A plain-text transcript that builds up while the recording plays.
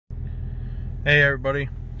Hey everybody,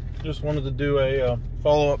 just wanted to do a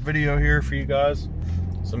follow-up video here for you guys.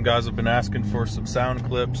 Some guys have been asking for some sound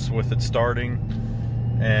clips with it starting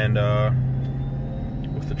and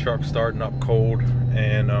with the truck starting up cold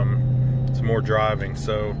and some more driving.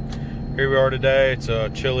 So here we are today. It's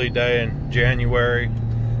a chilly day in January.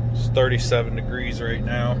 It's 37 degrees right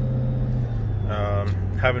now.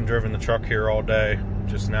 Haven't driven the truck here all day,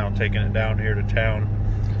 just now taking it down here to town.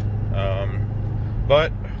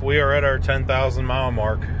 But we are at our 10,000 mile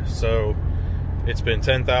mark, so it's been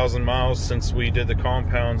 10,000 miles since we did the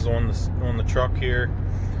compounds on the truck here.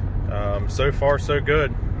 So far so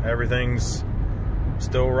good. Everything's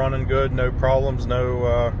still running good, no problems,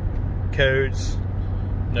 no codes,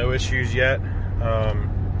 no issues yet.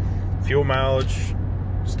 Fuel mileage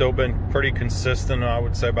still been pretty consistent. I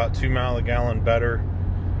would say about 2 miles a gallon better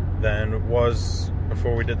than it was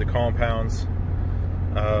before we did the compounds.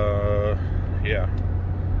 Yeah.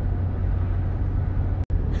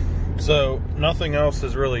 So nothing else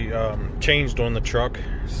has really changed on the truck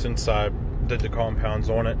since I did the compounds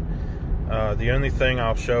on it. The only thing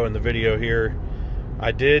I'll show in the video here,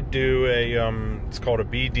 I did do a it's called a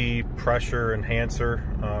BD pressure enhancer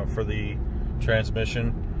for the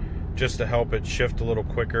transmission, just to help it shift a little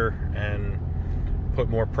quicker and put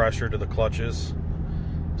more pressure to the clutches.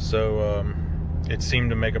 So it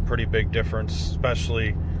seemed to make a pretty big difference,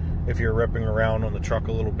 especially if you're ripping around on the truck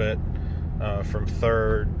a little bit from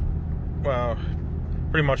third, well,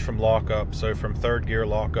 pretty much from lockup. So from third gear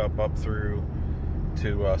lockup up through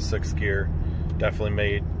to sixth gear, definitely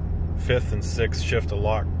made fifth and sixth shift a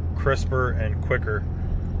lot crisper and quicker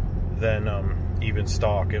than even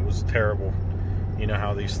stock. It was terrible. You know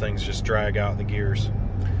how these things just drag out the gears.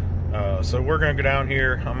 So we're gonna go down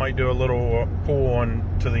here. I might do a little pull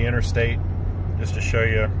on to the interstate just to show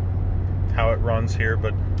you how it runs here,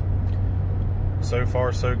 but so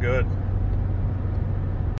far so good.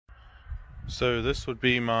 So this would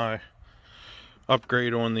be my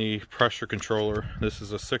upgrade on the pressure controller. This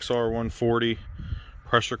is a 6R140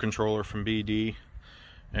 pressure controller from BD,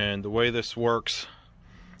 and the way this works,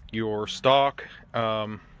 your stock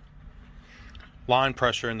line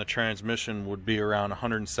pressure in the transmission would be around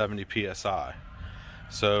 170 psi.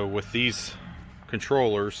 So with these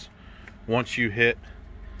controllers, once you hit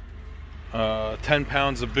 10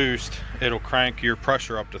 pounds of boost, it'll crank your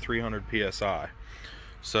pressure up to 300 psi.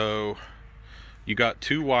 So you got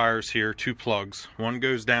two wires here, two plugs. One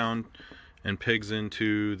goes down and pigs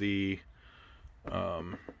into the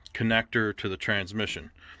connector to the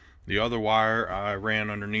transmission. The other wire I ran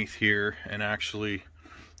underneath here, and actually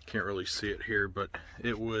can't really see it here, but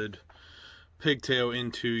it would pigtail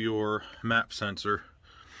into your map sensor,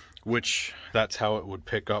 which that's how it would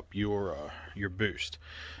pick up your boost.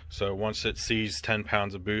 So once it sees 10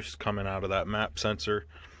 pounds of boost coming out of that map sensor,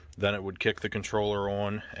 then it would kick the controller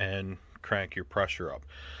on and crank your pressure up.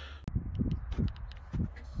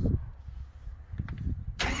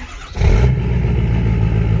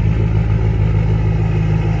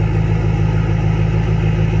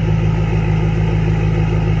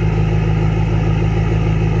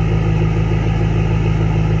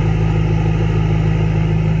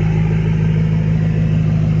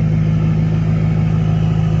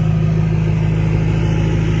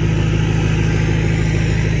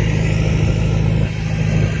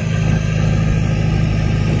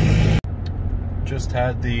 Just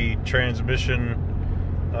had the transmission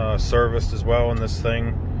serviced as well in this thing.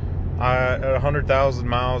 At 100,000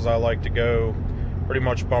 miles, I like to go pretty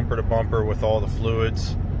much bumper to bumper with all the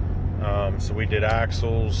fluids. So we did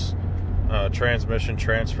axles, transmission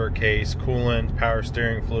transfer case, coolant, power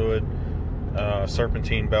steering fluid,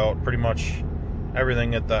 serpentine belt, pretty much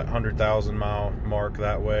everything at that 100,000 mile mark.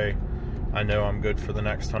 That way I know I'm good for the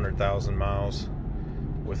next 100,000 miles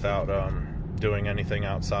without doing anything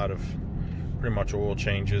outside of pretty much oil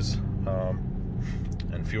changes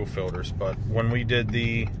and fuel filters. But when we did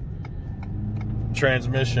the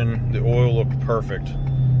transmission, the oil looked perfect.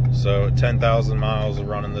 So at 10,000 miles of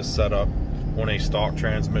running this setup on a stock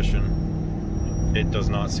transmission, it does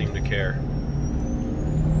not seem to care.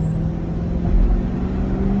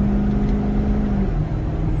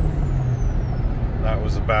 That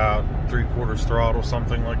was about 3/4 throttle,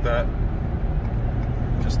 something like that,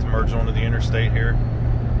 just to merge onto the interstate here.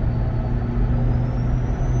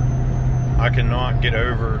 I cannot get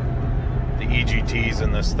over the EGTs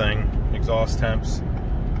in this thing, exhaust temps.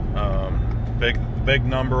 Big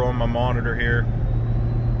number on my monitor here,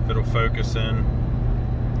 if it'll focus in.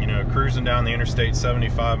 You know, cruising down the interstate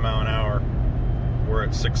 75 mile an hour, we're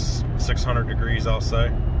at 600 degrees, I'll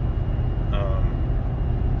say.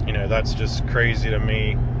 You know, that's just crazy to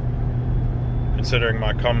me considering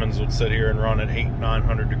my Cummins would sit here and run at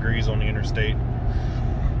 800-900 degrees on the interstate.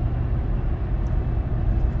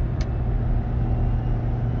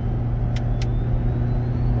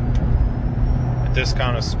 At this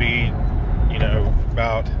kind of speed, you know,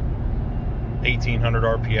 about 1800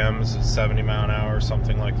 RPMs at 70 mile an hour,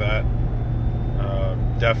 something like that.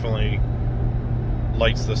 Definitely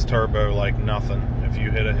lights this turbo like nothing. If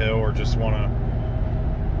you hit a hill or just want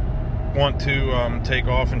to take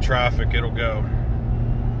off in traffic, it'll go.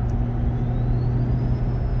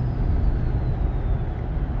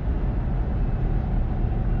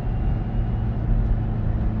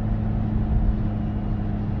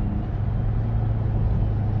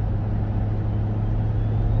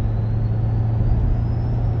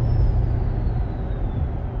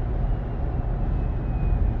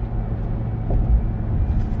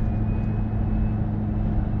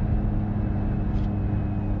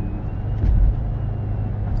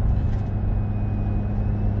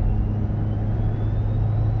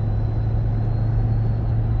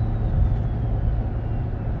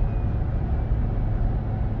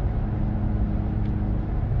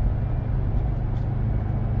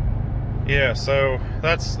 Yeah, so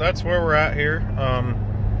that's where we're at here.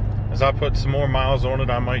 As I put some more miles on it,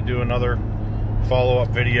 I might do another follow-up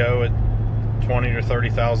video at 20 to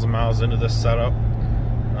 30,000 miles into this setup.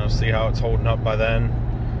 See how it's holding up by then.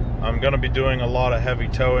 I'm going to be doing a lot of heavy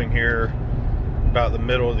towing here about the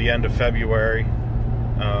middle of the end of February.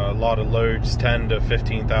 A lot of loads, 10 to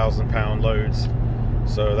 15,000 pound loads.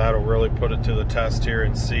 So that'll really put it to the test here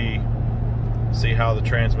and see how the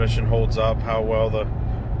transmission holds up, how well the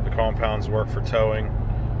compounds work for towing.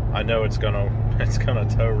 I know it's gonna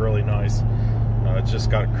tow really nice. It's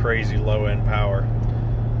just got crazy low end power.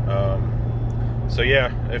 So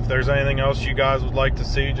yeah, if there's anything else you guys would like to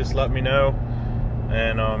see, just let me know,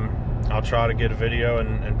 and I'll try to get a video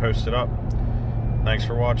and post it up. Thanks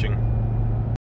for watching.